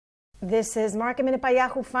This is Market Minute by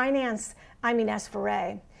Yahoo Finance. I'm Ines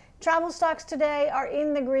Ferre. Travel stocks today are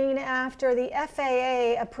in the green after the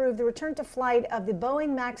FAA approved the return to flight of the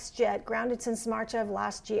Boeing MAX jet grounded since March of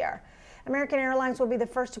last year. American Airlines will be the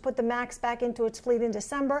first to put the MAX back into its fleet in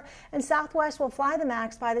December, and Southwest will fly the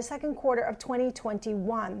MAX by the second quarter of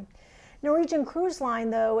 2021. Norwegian Cruise Line,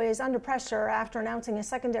 though, is under pressure after announcing a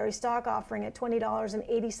secondary stock offering at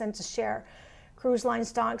 $20.80 a share. Cruise Line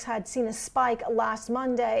stocks had seen a spike last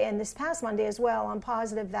Monday and this past Monday as well on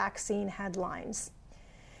positive vaccine headlines.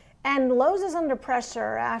 And Lowe's is under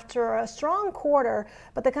pressure after a strong quarter,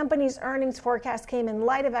 but the company's earnings forecast came in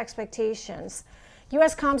light of expectations.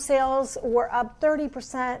 U.S. comp sales were up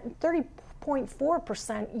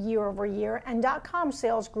 30.4% year over year, and .com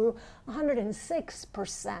sales grew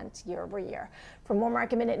 106% year over year. For more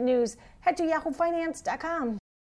Market Minute news, head to yahoofinance.com.